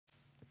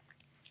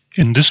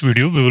In this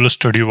video, we will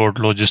study about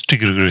logistic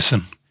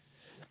regression.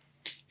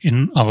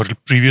 In our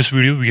previous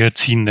video, we had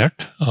seen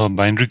that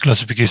binary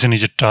classification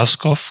is a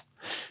task of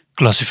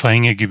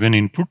classifying a given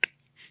input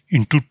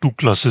into two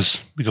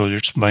classes because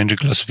it's binary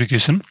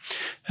classification.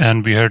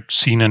 And we had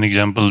seen an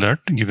example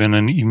that given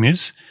an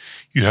image,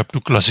 you have to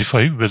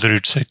classify whether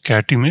it's a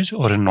cat image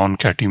or a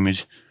non-cat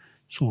image.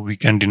 So we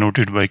can denote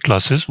it by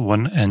classes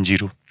 1 and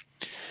 0.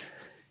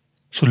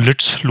 So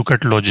let's look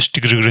at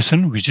logistic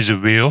regression, which is a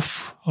way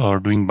of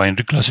doing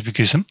binary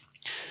classification.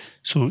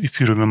 So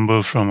if you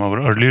remember from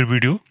our earlier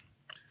video,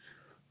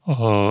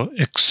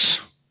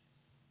 x,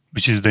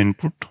 which is the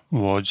input,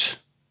 was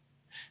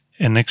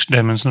an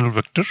x-dimensional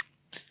vector,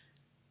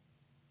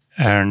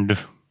 and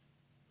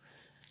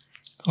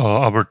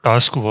our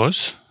task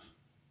was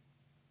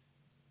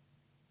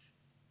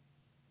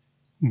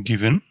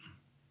given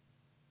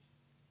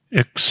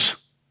x,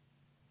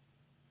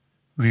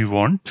 we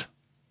want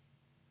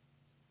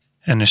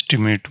an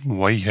estimate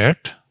y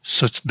hat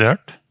such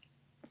that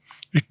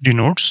it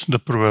denotes the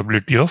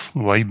probability of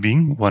y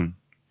being 1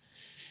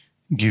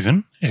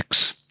 given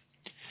x.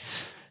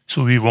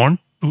 So we want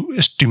to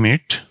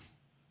estimate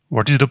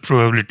what is the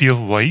probability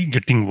of y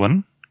getting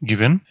 1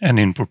 given an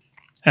input,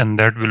 and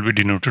that will be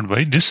denoted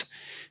by this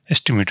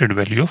estimated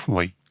value of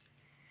y.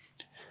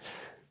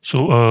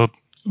 So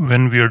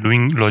when we are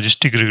doing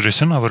logistic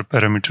regression, our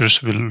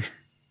parameters will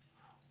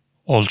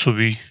also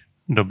be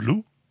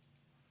w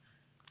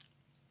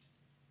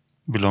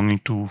belonging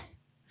to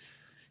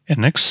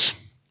nx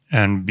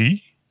and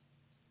b,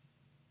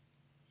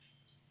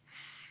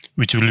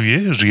 which will be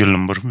a real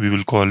number. We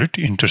will call it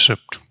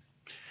intercept,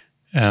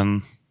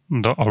 and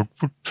the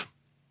output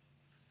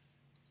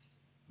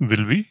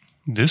will be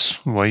this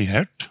y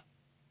hat.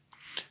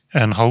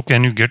 And how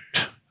can you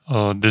get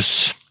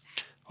this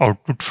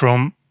output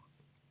from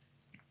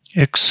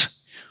x?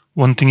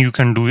 One thing you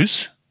can do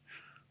is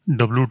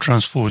w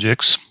transpose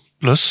x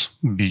plus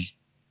b.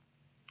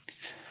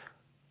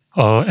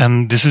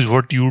 And this is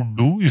what you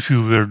do if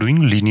you were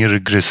doing linear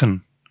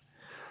regression.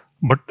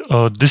 But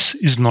this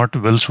is not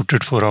well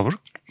suited for our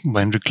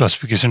binary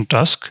classification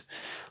task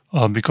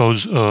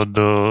because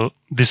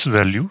this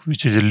value,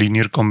 which is a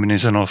linear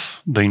combination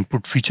of the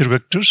input feature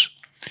vectors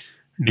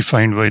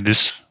defined by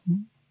this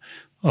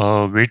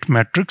weight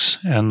matrix,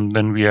 and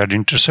then we add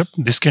intercept.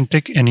 This can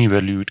take any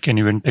value. It can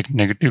even take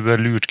negative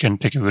value. It can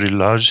take a very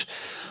large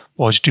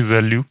positive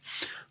value.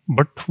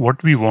 But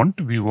what we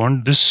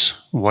want this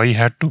y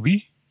hat to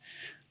be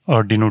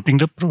denoting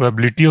the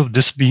probability of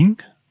this being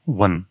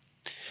 1.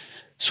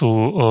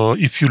 So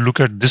if you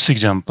look at this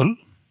example,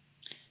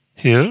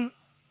 here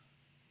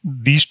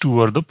these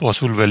two are the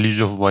possible values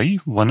of y,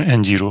 1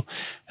 and 0.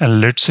 And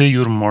let's say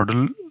your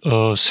model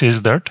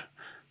says that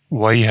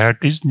y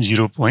hat is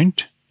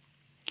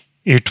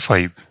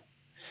 0.85,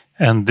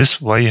 and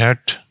this y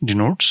hat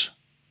denotes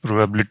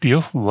probability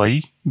of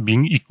y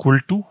being equal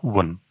to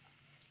 1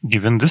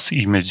 given this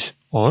image,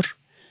 or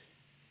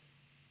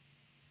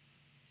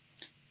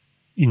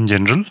in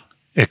general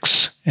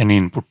x, any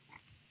input.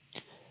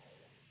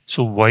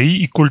 So y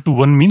equal to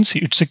 1 means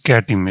it's a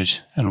cat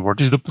image. And what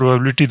is the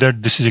probability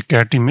that this is a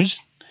cat image?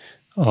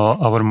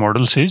 Our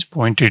model says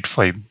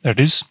 0.85. That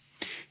is,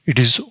 it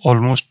is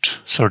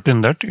almost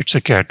certain that it's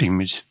a cat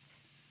image.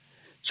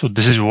 So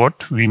this is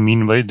what we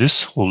mean by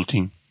this whole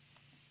thing.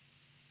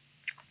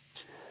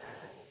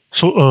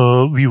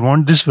 So we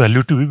want this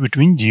value to be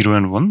between 0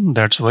 and 1.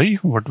 That's why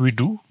what we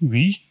do,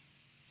 we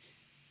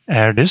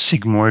add a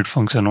sigmoid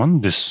function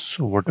on this.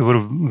 So whatever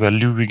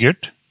value we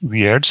get,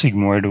 we add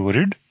sigmoid over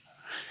it.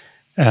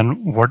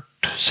 And what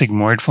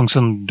sigmoid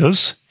function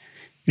does,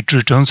 it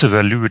returns a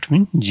value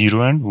between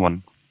 0 and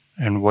 1.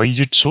 And why is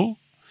it so?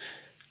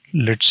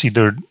 Let's see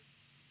the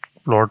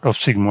plot of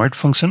sigmoid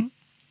function.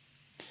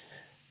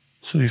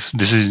 So if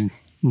this is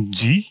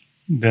g,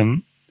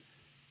 then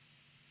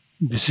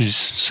this is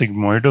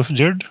sigmoid of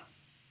z.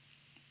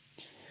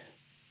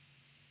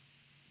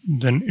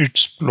 Then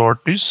its plot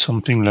is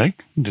something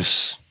like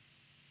this.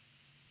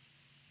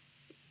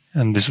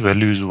 And this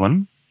value is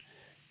 1.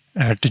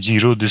 At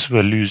 0, this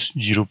value is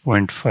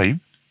 0.5.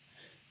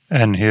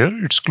 And here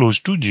it's close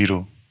to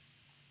 0.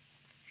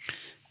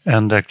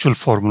 And the actual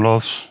formula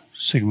of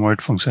sigmoid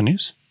function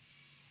is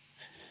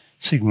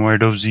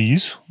sigmoid of z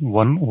is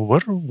 1 over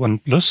 1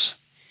 plus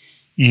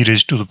e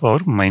raised to the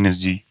power minus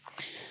g.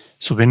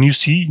 So when you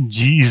see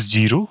g is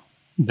 0,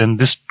 then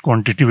this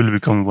quantity will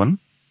become 1.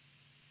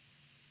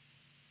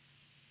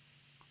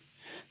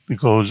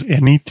 Because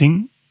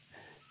anything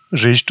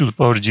raised to the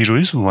power 0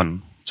 is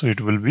 1. So it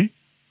will be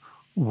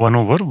 1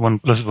 over 1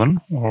 plus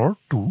 1 or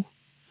 2.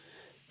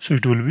 So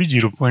it will be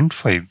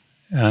 0.5.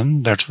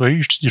 And that's why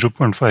it's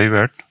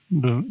 0.5 at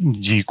the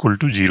g equal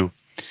to 0.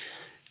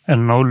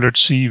 And now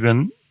let's see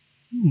when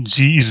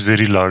g is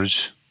very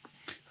large.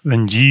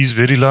 When g is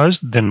very large,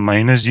 then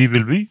minus g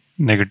will be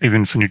negative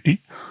infinity,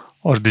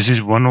 or this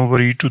is 1 over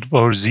e to the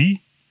power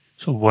z.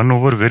 So 1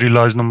 over very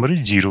large number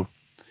is 0.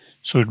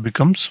 So it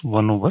becomes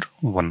 1 over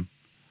 1,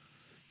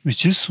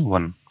 which is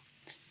 1.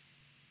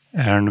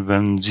 And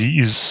when g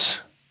is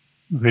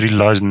very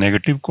large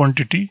negative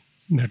quantity,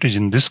 that is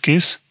in this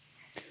case,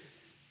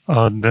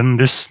 then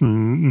this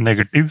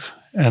negative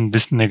and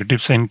this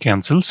negative sign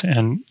cancels,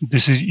 and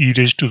this is e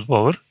raised to the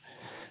power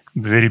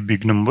very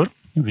big number,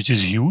 which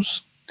is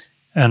huge,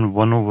 and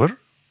 1 over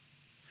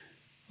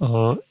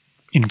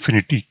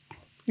infinity.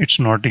 It's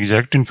not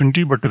exact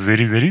infinity, but a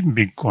very, very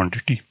big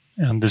quantity.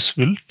 And this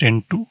will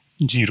tend to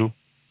 0.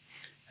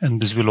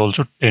 And this will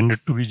also tend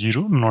to be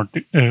 0, not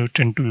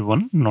tend to be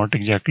 1, not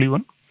exactly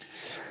 1.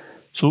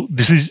 So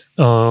this is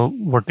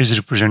what is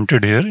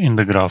represented here in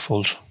the graph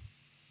also.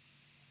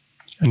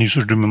 And you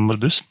should remember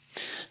this.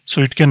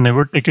 So it can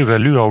never take a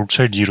value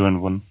outside 0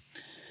 and 1.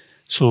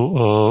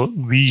 So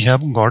we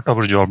have got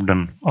our job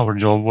done. Our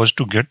job was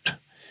to get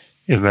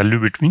a value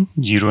between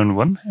 0 and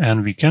 1,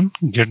 and we can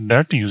get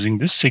that using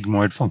this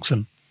sigmoid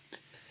function.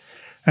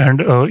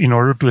 And in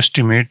order to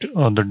estimate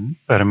the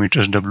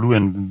parameters w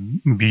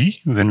and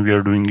b when we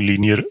are doing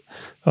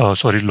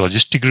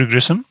logistic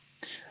regression,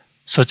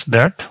 such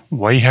that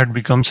y hat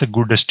becomes a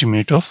good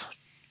estimate of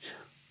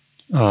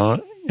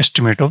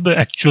the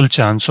actual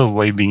chance of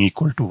y being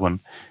equal to 1.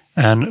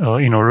 And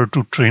in order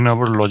to train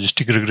our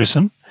logistic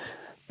regression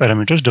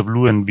parameters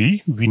w and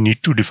b, we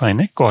need to define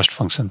a cost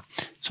function.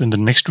 So in the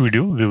next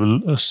video, we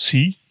will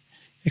see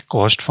a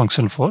cost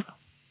function for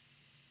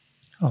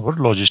our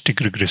logistic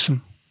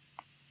regression.